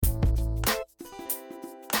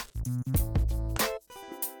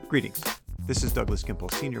Greetings. This is Douglas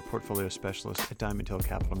Gimple, Senior Portfolio Specialist at Diamond Hill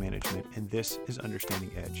Capital Management, and this is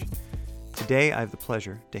Understanding Edge. Today, I have the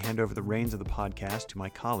pleasure to hand over the reins of the podcast to my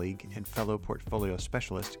colleague and fellow portfolio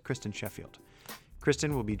specialist, Kristen Sheffield.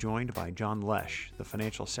 Kristen will be joined by John Loesch, the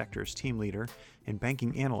financial sector's team leader and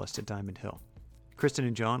banking analyst at Diamond Hill. Kristen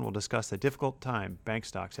and John will discuss the difficult time bank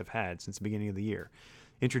stocks have had since the beginning of the year,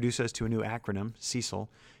 introduce us to a new acronym, CECL,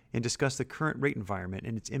 and discuss the current rate environment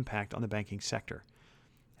and its impact on the banking sector.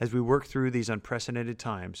 As we work through these unprecedented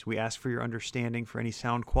times, we ask for your understanding for any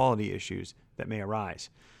sound quality issues that may arise.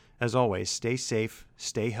 As always, stay safe,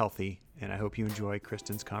 stay healthy, and I hope you enjoy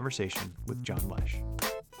Kristen's conversation with John Loesch.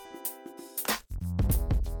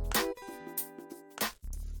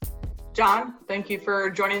 John, thank you for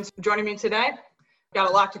joining me today. Got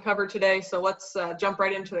a lot to cover today, so let's jump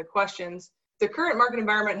right into the questions. The current market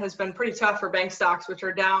environment has been pretty tough for bank stocks, which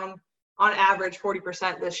are down on average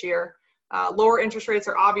 40% this year. Lower interest rates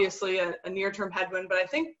are obviously a near-term headwind, but I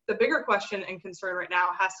think the bigger question and concern right now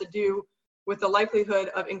has to do with the likelihood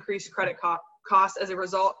of increased credit costs as a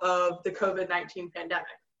result of the COVID-19 pandemic.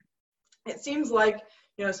 It seems like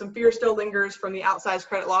some fear still lingers from the outsized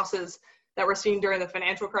credit losses that we're seeing during the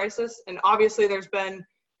financial crisis, and obviously there's been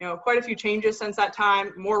quite a few changes since that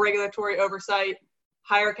time, more regulatory oversight,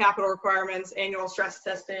 higher capital requirements, annual stress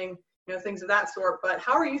testing, things of that sort. But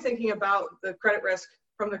how are you thinking about the credit risk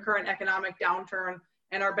from the current economic downturn,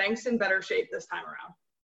 and are banks in better shape this time around?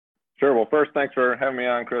 Sure. Well, first, thanks for having me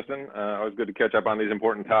on, Kristen. Always good to catch up on these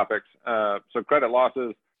important topics. So credit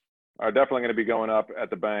losses are definitely going to be going up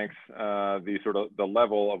at the banks, the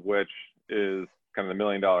level of which is kind of the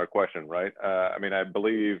million-dollar question, right? I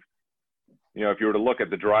believe, if you were to look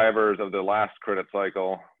at the drivers of the last credit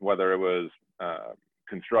cycle, whether it was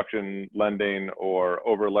construction lending or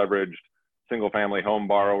over-leveraged single-family home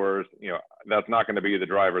borrowers, that's not going to be the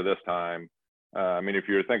driver this time. If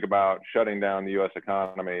you think about shutting down the U.S.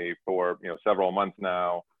 economy for several months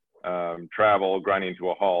now, travel grinding to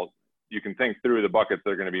a halt, you can think through the buckets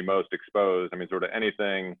that are going to be most exposed. Sort of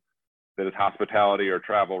anything that is hospitality or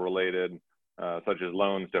travel related, such as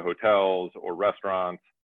loans to hotels or restaurants.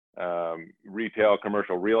 Retail,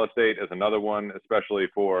 commercial real estate is another one, especially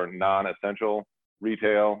for non-essential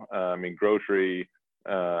retail. Grocery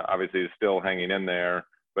obviously is still hanging in there,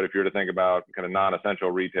 but if you're to think about kind of non-essential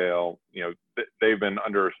retail, they've been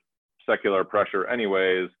under secular pressure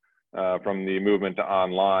anyways from the movement to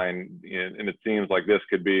online, and it seems like this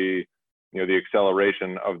could be the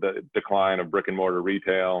acceleration of the decline of brick and mortar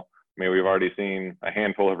retail. We've already seen a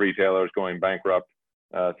handful of retailers going bankrupt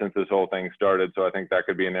since this whole thing started, so I think that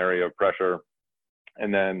could be an area of pressure.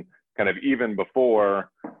 And then kind of even before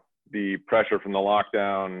the pressure from the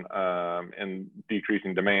lockdown and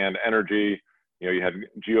decreasing demand, energy, you had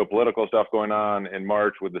geopolitical stuff going on in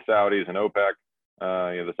March with the Saudis and OPEC,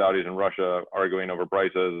 the Saudis and Russia arguing over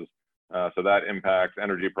prices. So that impacts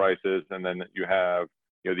energy prices. And then you have,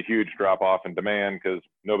 the huge drop off in demand because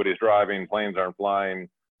nobody's driving, planes aren't flying.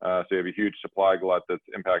 So you have a huge supply glut that's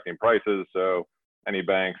impacting prices. So any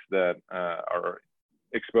banks that are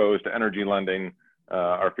exposed to energy lending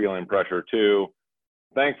are feeling pressure too.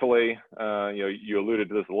 Thankfully, you alluded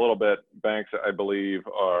to this a little bit, banks, I believe,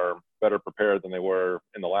 are better prepared than they were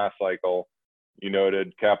in the last cycle. You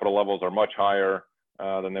noted capital levels are much higher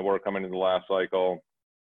than they were coming into the last cycle.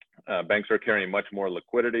 Banks are carrying much more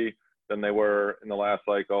liquidity than they were in the last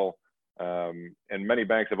cycle. And many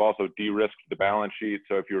banks have also de-risked the balance sheet.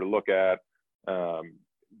 So if you were to look at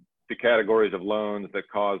the categories of loans that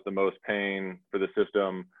cause the most pain for the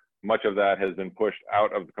system, much of that has been pushed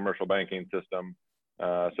out of the commercial banking system.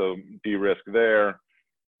 So de-risk there.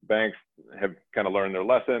 Banks have kind of learned their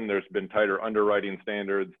lesson. There's been tighter underwriting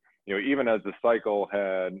standards. Even as the cycle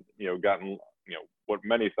had, gotten, what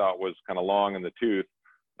many thought was kind of long in the tooth,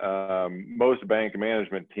 most bank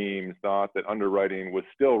management teams thought that underwriting was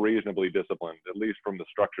still reasonably disciplined, at least from the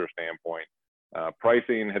structure standpoint.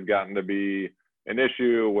 Pricing had gotten to be an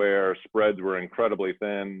issue where spreads were incredibly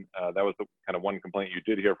thin. That was the kind of one complaint you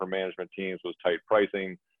did hear from management teams was tight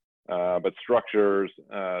pricing. But structures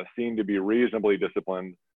seem to be reasonably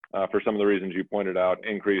disciplined for some of the reasons you pointed out.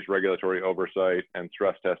 Increased regulatory oversight and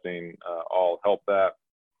stress testing all help that.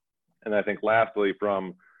 And I think lastly,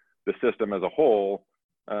 from the system as a whole,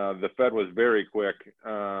 the Fed was very quick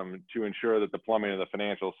to ensure that the plumbing of the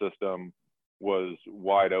financial system was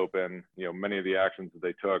wide open. Many of the actions that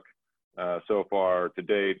they took so far to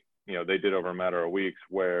date, they did over a matter of weeks,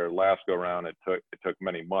 where last go around it took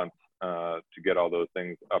many months to get all those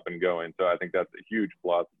things up and going. So I think that's a huge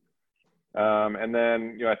plus. And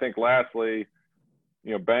then, I think lastly,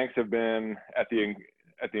 banks have been at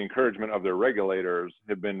the encouragement of their regulators,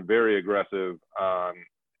 have been very aggressive on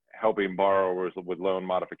helping borrowers with loan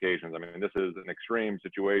modifications. I mean, this is an extreme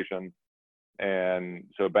situation. And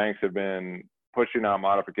so banks have been pushing out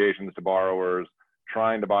modifications to borrowers,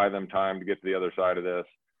 trying to buy them time to get to the other side of this.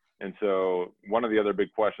 And so one of the other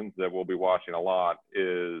big questions that we'll be watching a lot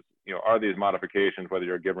is, are these modifications, whether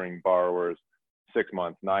you're giving borrowers 6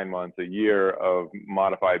 months, 9 months, a year of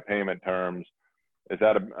modified payment terms, is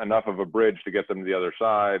that enough of a bridge to get them to the other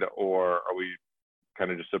side, or are we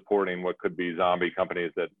kind of just supporting what could be zombie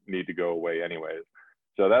companies that need to go away anyways?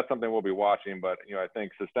 So that's something we'll be watching. But I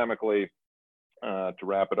think systemically, to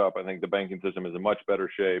wrap it up, I think the banking system is in much better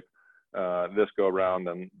shape this go around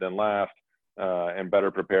than last, and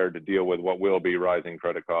better prepared to deal with what will be rising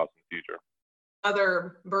credit costs in the future.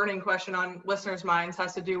 Another burning question on listeners' minds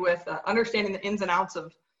has to do with understanding the ins and outs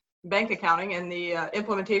of bank accounting and the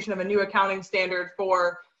implementation of a new accounting standard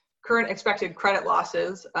for current expected credit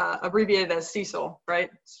losses, abbreviated as CECL, right?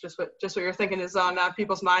 It's just what you're thinking is on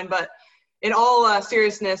people's mind. But in all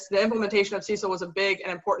seriousness, the implementation of CECL was a big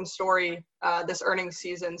and important story this earnings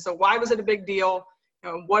season. So why was it a big deal?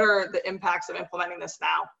 What are the impacts of implementing this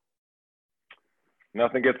now?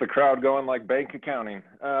 Nothing gets the crowd going like bank accounting,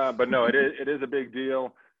 but no, it is a big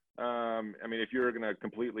deal. I mean, if you're going to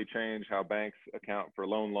completely change how banks account for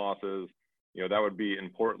loan losses, that would be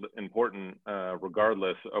important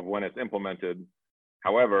regardless of when it's implemented.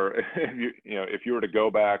 However, if you were to go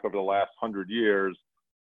back over the last 100 years,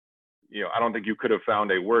 I don't think you could have found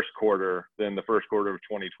a worse quarter than the first quarter of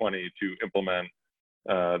 2020 to implement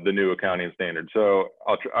the new accounting standard. So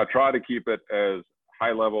I'll try to keep it as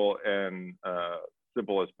high level and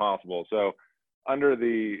simple as possible. So under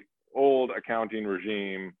the old accounting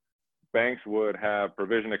regime, banks would have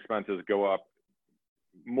provision expenses go up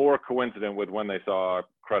more coincident with when they saw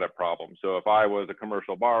credit problems. So if I was a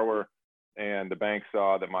commercial borrower and the bank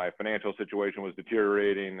saw that my financial situation was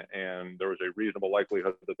deteriorating and there was a reasonable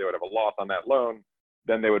likelihood that they would have a loss on that loan,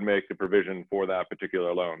 then they would make the provision for that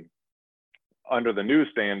particular loan. Under the new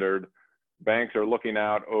standard, banks are looking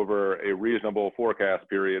out over a reasonable forecast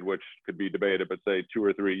period, which could be debated, but say 2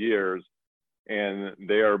 or 3 years, and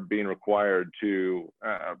they are being required to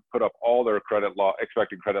put up all their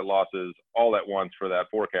expected credit losses all at once for that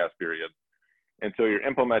forecast period. And so you're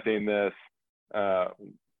implementing this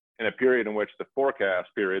in a period in which the forecast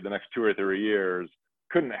period, the next 2 or 3 years,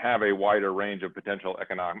 couldn't have a wider range of potential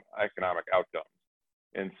economic outcomes.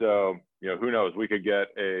 And so, who knows, we could get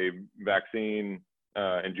a vaccine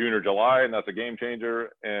in June or July, and that's a game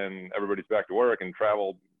changer, and everybody's back to work and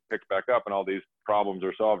travel picks back up and all these problems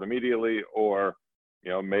are solved immediately, or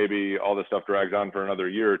maybe all this stuff drags on for another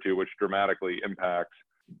year or two, which dramatically impacts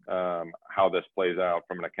how this plays out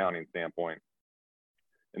from an accounting standpoint.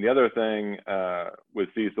 And the other thing with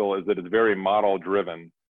CECL is that it's very model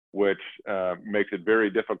driven, which makes it very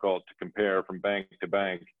difficult to compare from bank to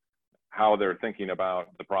bank how they're thinking about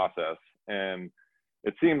the process. And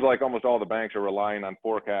it seems like almost all the banks are relying on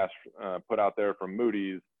forecasts put out there from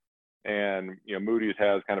Moody's, and Moody's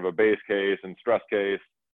has kind of a base case and stress case,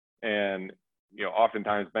 and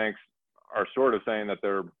oftentimes banks are sort of saying that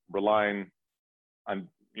they're relying on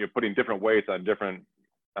putting different weights on different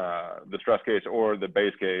the stress case or the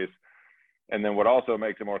base case. And then what also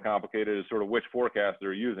makes it more complicated is sort of which forecast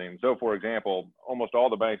they're using. So for example, almost all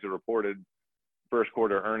the banks that reported first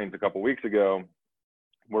quarter earnings a couple weeks ago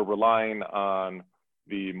were relying on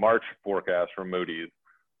the March forecast from Moody's.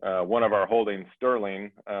 One of our holdings,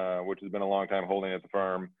 Sterling, which has been a long time holding at the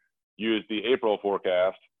firm, used the April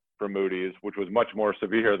forecast from Moody's, which was much more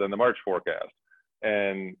severe than the March forecast.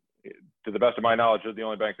 And to the best of my knowledge, is the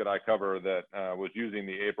only bank that I cover that was using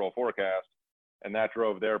the April forecast, and that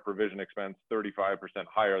drove their provision expense 35%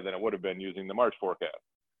 higher than it would have been using the March forecast.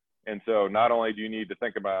 And so not only do you need to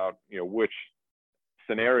think about which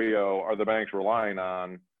scenario are the banks relying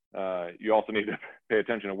on, you also need to pay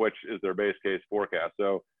attention to which is their base case forecast.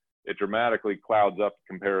 So it dramatically clouds up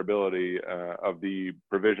comparability of the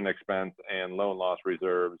provision expense and loan loss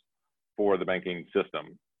reserves for the banking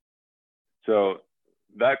system. So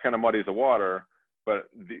that kind of muddies the water, but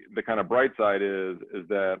the kind of bright side is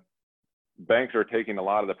that banks are taking a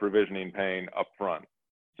lot of the provisioning pain up front.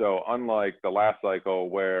 So unlike the last cycle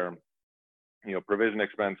where provision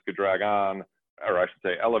expense could drag on, or I should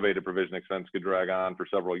say elevated provision expense could drag on for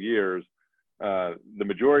several years, the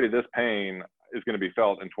majority of this pain is going to be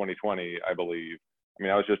felt in 2020, I believe. I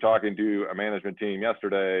mean, I was just talking to a management team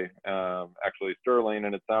yesterday, actually Sterling,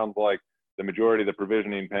 and it sounds like the majority of the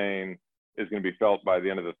provisioning pain is going to be felt by the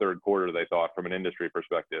end of the third quarter, they thought, from an industry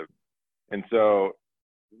perspective. And so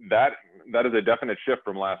that is a definite shift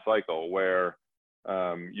from last cycle where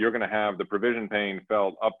you're going to have the provision pain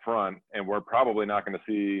felt up front, and we're probably not going to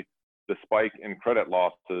see the spike in credit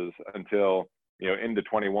losses until, into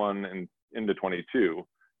 21 and into 22.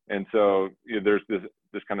 And so there's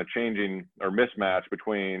this kind of changing or mismatch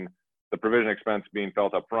between the provision expense being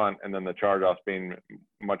felt up front and then the charge-offs being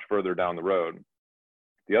much further down the road.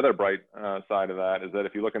 The other bright side of that is that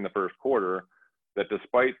if you look in the first quarter, that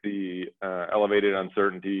despite the elevated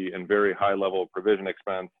uncertainty and very high level of provision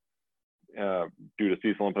expense due to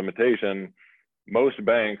CECL implementation, most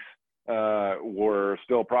banks were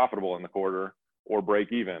still profitable in the quarter or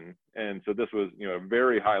break even. And so this was, a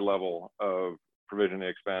very high level of provision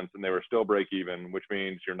expense, and they were still break even, which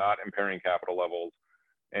means you're not impairing capital levels.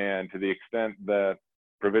 And to the extent that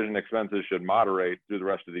provision expenses should moderate through the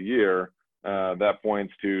rest of the year, that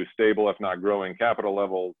points to stable, if not growing capital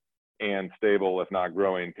levels, and stable, if not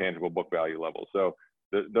growing tangible book value levels. So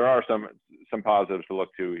there are some positives to look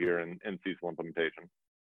to here in CECL implementation.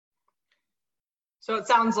 So it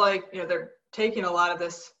sounds like they're taking a lot of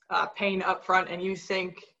this pain up front, and you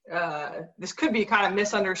think this could be kind of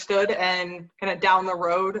misunderstood, and kind of down the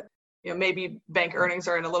road, maybe bank earnings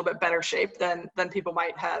are in a little bit better shape than people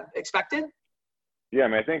might have expected. Yeah,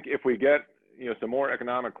 I think if we get some more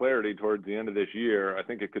economic clarity towards the end of this year, I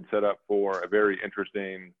think it could set up for a very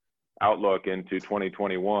interesting outlook into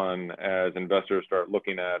 2021 as investors start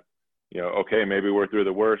looking at, okay, maybe we're through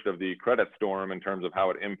the worst of the credit storm in terms of how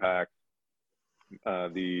it impacts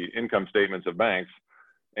the income statements of banks.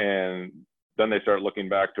 And then they start looking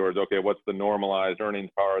back towards, okay, what's the normalized earnings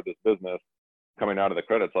power of this business coming out of the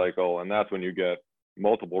credit cycle? And that's when you get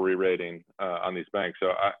multiple re-rating on these banks.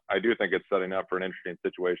 So I do think it's setting up for an interesting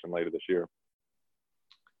situation later this year.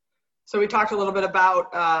 So we talked a little bit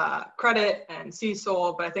about credit and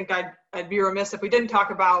CECL, but I think I'd be remiss if we didn't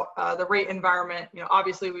talk about the rate environment.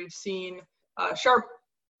 Obviously we've seen a sharp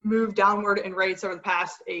move downward in rates over the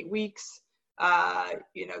past 8 weeks.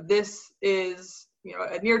 This is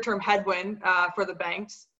a near-term headwind for the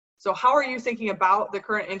banks. So how are you thinking about the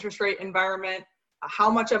current interest rate environment?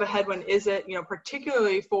 How much of a headwind is it,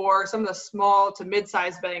 particularly for some of the small to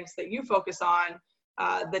mid-sized banks that you focus on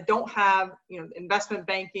that don't have, investment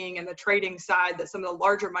banking and the trading side that some of the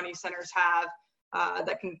larger money centers have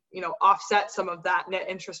that can, offset some of that net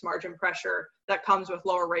interest margin pressure that comes with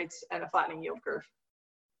lower rates and a flattening yield curve?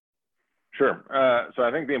 Sure. So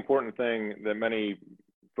I think the important thing that many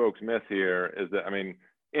folks miss here is that,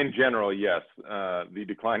 in general, yes, the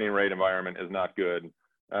declining rate environment is not good,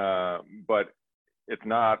 but it's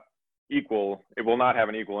not equal. It will not have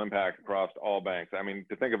an equal impact across all banks.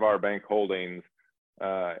 To think of our bank holdings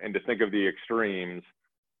and to think of the extremes,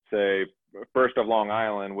 say, first of Long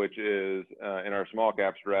Island, which is in our small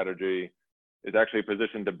cap strategy, is actually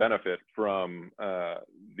positioned to benefit from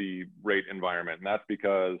the rate environment. And that's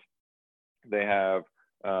because they have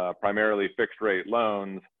primarily fixed rate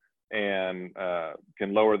loans and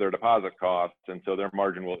can lower their deposit costs, and so their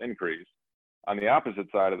margin will increase. On the opposite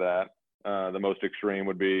side of that, the most extreme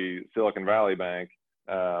would be Silicon Valley Bank,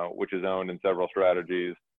 which is owned in several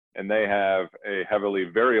strategies, and they have a heavily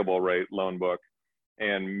variable rate loan book,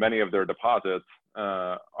 and many of their deposits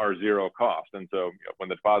are zero cost. And so when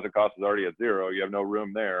the deposit cost is already at zero, you have no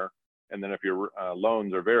room there. And then if your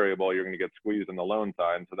loans are variable, you're going to get squeezed on the loan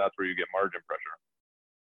side. And so that's where you get margin pressure.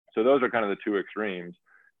 So those are kind of the two extremes,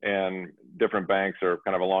 and different banks are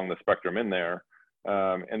kind of along the spectrum in there.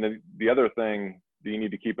 And then the other thing that you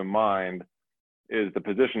need to keep in mind is the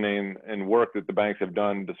positioning and work that the banks have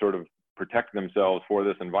done to sort of protect themselves for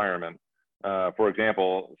this environment. For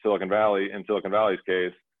example, in Silicon Valley's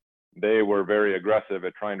case, they were very aggressive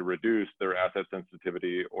at trying to reduce their asset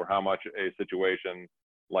sensitivity or how much a situation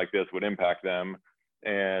like this would impact them.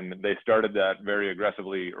 And they started that very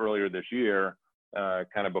aggressively earlier this year,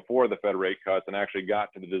 kind of before the Fed rate cuts, and actually got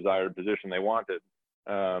to the desired position they wanted.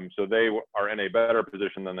 So they are in a better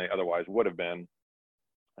position than they otherwise would have been.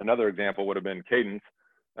 Another example would have been Cadence,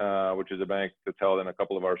 which is a bank that's held in a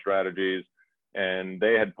couple of our strategies. And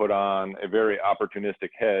they had put on a very opportunistic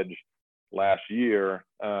hedge last year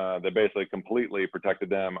that basically completely protected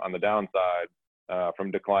them on the downside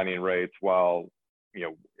from declining rates, while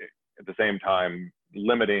at the same time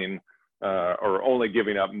limiting or only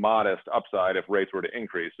giving up modest upside if rates were to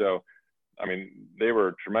increase. So, they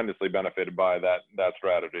were tremendously benefited by that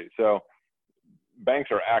strategy. So banks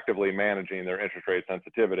are actively managing their interest rate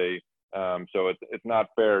sensitivity. So it's not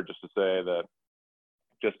fair just to say that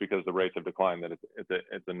just because the rates have declined that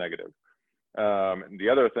it's a negative. The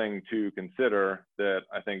other thing to consider that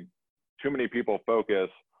I think too many people focus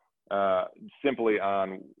simply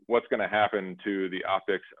on what's going to happen to the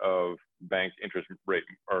optics of bank interest rate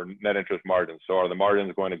or net interest margins. So are the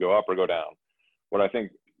margins going to go up or go down? What I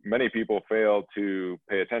think many people fail to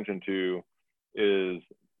pay attention to is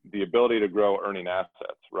the ability to grow earning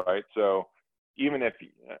assets, right? So even if,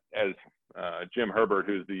 as Jim Herbert,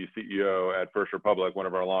 who's the CEO at First Republic, one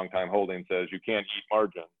of our longtime holdings, says, you can't eat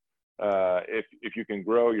margin. If you can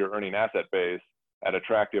grow your earning asset base at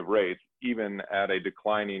attractive rates, even at a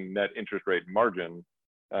declining net interest rate margin,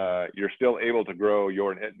 you're still able to grow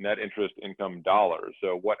your net interest income dollars.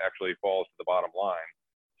 So what actually falls to the bottom line?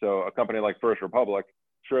 So a company like First Republic,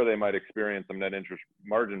 sure, they might experience some net interest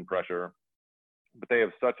margin pressure, but they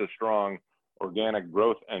have such a strong organic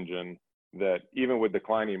growth engine that even with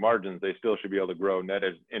declining margins, they still should be able to grow net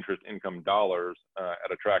interest income dollars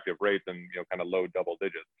at attractive rates and, kind of low double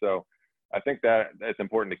digits. So I think that it's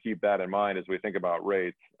important to keep that in mind as we think about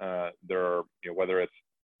rates. There are, whether it's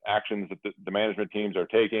actions that the management teams are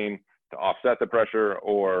taking to offset the pressure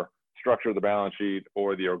or structure the balance sheet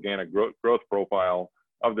or the organic growth profile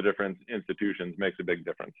of the different institutions makes a big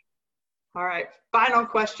difference. All right. Final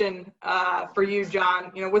question for you,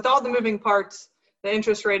 John. With all the moving parts, the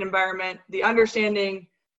interest rate environment, the understanding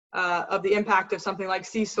of the impact of something like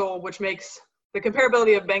CECL, which makes the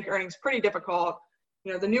comparability of bank earnings pretty difficult,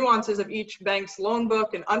 the nuances of each bank's loan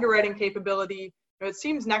book and underwriting capability, it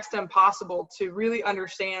seems next to impossible to really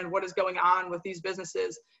understand what is going on with these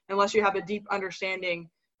businesses unless you have a deep understanding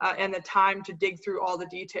and the time to dig through all the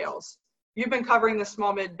details. You've been covering the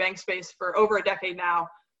small mid bank space for over a decade now.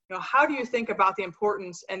 How do you think about the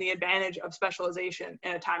importance and the advantage of specialization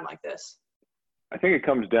in a time like this? I think it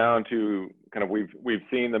comes down to kind of we've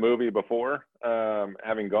seen the movie before,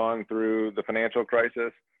 having gone through the financial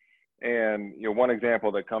crisis. And one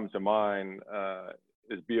example that comes to mind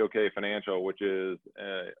is BOK Financial, which is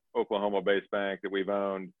an Oklahoma-based bank that we've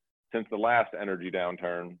owned since the last energy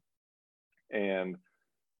downturn. And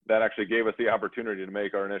that actually gave us the opportunity to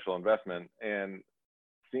make our initial investment. And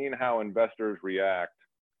seeing how investors react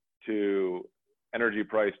to energy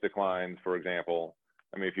price declines, for example.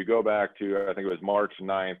 I mean, if you go back to, I think it was March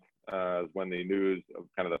 9th, when the news of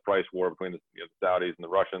kind of the price war between the Saudis and the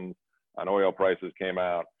Russians on oil prices came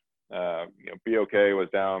out, BOK was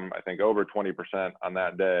down, I think, over 20% on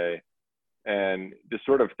that day. And just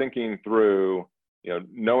sort of thinking through,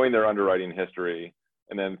 knowing their underwriting history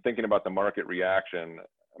and then thinking about the market reaction.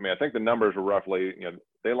 I mean, I think the numbers were roughly,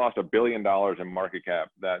 they lost $1 billion in market cap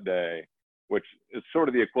that day, which is sort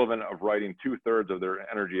of the equivalent of writing 2/3 of their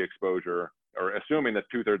energy exposure, or assuming that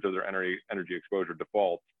 2/3 of their energy exposure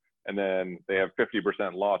defaults, and then they have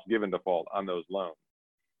 50% loss given default on those loans.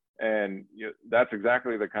 And that's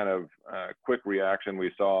exactly the kind of quick reaction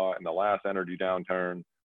we saw in the last energy downturn,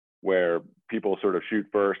 where people sort of shoot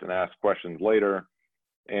first and ask questions later.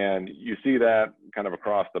 And you see that kind of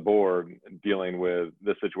across the board dealing with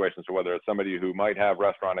this situation. So whether it's somebody who might have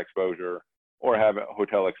restaurant exposure or have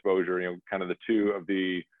hotel exposure, kind of the two of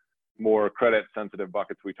the more credit sensitive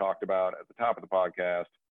buckets we talked about at the top of the podcast,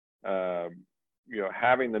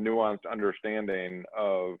 having the nuanced understanding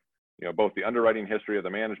of, both the underwriting history of the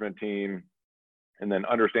management team and then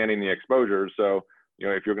understanding the exposures. So,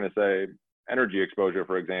 if you're going to say energy exposure,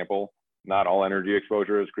 for example, not all energy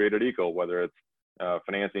exposure is created equal, whether it's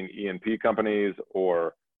financing E&P companies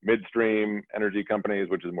or midstream energy companies,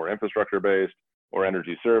 which is more infrastructure based, or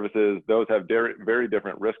energy services. Those have very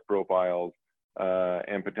different risk profiles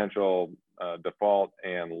and potential default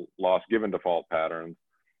and loss given default patterns.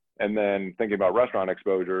 And then thinking about restaurant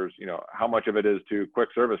exposures, how much of it is to quick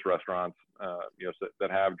service restaurants,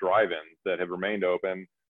 that have drive-ins that have remained open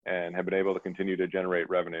and have been able to continue to generate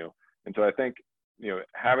revenue. And so I think,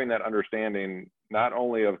 having that understanding, not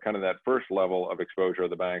only of kind of that first level of exposure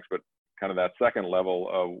of the banks, but kind of that second level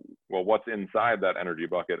of, well, what's inside that energy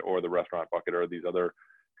bucket or the restaurant bucket or these other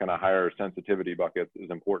kind of higher sensitivity buckets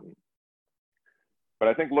is important. But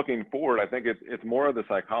I think looking forward, I think it's more of the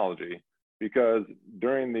psychology, because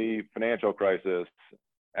during the financial crisis,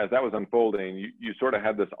 as that was unfolding, you sort of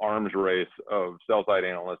had this arms race of sell-side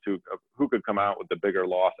analysts who could come out with the bigger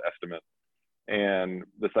loss estimate. And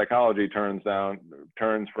the psychology turns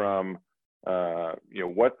from,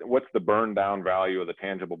 what's the burn down value of the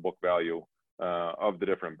tangible book value of the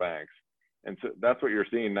different banks. And so that's what you're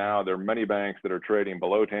seeing now. There are many banks that are trading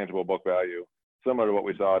below tangible book value, similar to what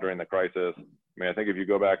we saw during the crisis. I mean, I think if you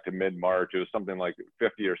go back to mid-March, it was something like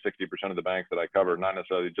 50 or 60% of the banks that I covered, not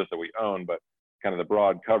necessarily just that we own, but kind of the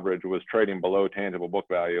broad coverage, was trading below tangible book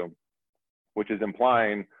value, which is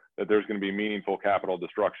implying that there's going to be meaningful capital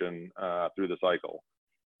destruction through the cycle.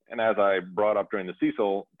 And as I brought up during the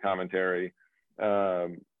CECL commentary,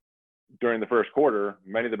 during the first quarter,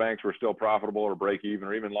 many of the banks were still profitable or break even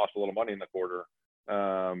or even lost a little money in the quarter.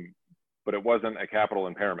 But it wasn't a capital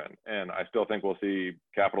impairment. And I still think we'll see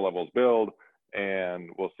capital levels build and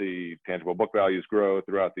we'll see tangible book values grow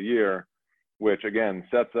throughout the year. which again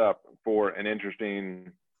sets up for an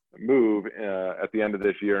interesting move at the end of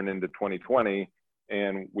this year and into 2020.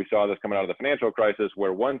 And we saw this coming out of the financial crisis,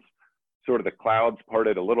 where once sort of the clouds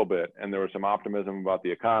parted a little bit and there was some optimism about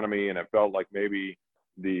the economy, and it felt like maybe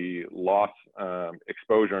the loss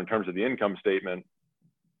exposure in terms of the income statement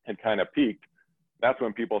had kind of peaked. That's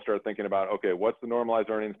when people start thinking about, okay, what's the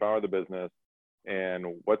normalized earnings power of the business, and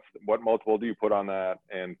what multiple do you put on that,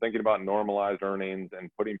 and thinking about normalized earnings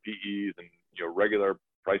and putting PEs and regular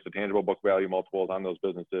price to tangible book value multiples on those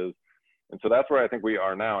businesses. And so that's where I think we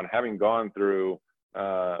are now. And having gone through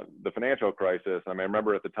the financial crisis, I mean, I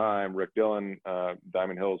remember at the time Rick Dillon,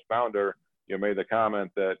 Diamond Hill's founder, made the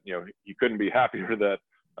comment that he couldn't be happier that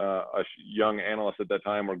a young analyst at that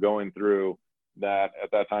time were going through that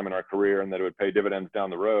at that time in our career, and that it would pay dividends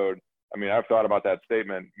down the road. I mean, I've thought about that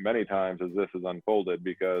statement many times as this has unfolded,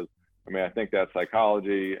 because I mean, I think that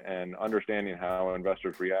psychology and understanding how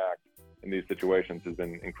investors react in these situations has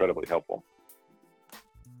been incredibly helpful.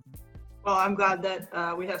 Well, I'm glad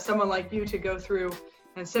that we have someone like you to go through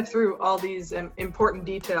and sift through all these important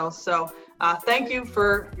details. So thank you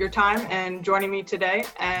for your time and joining me today.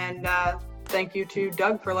 And thank you to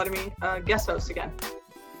Doug for letting me guest host again.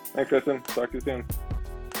 Thanks, Kristen. Talk to you soon.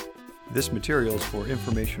 This material is for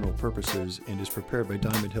informational purposes and is prepared by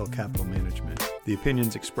Diamond Hill Capital Management. The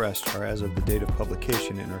opinions expressed are as of the date of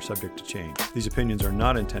publication and are subject to change. These opinions are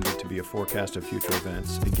not intended to be a forecast of future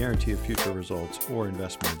events, a guarantee of future results, or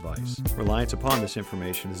investment advice. Reliance upon this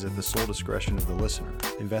information is at the sole discretion of the listener.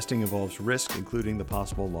 Investing involves risk, including the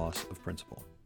possible loss of principal.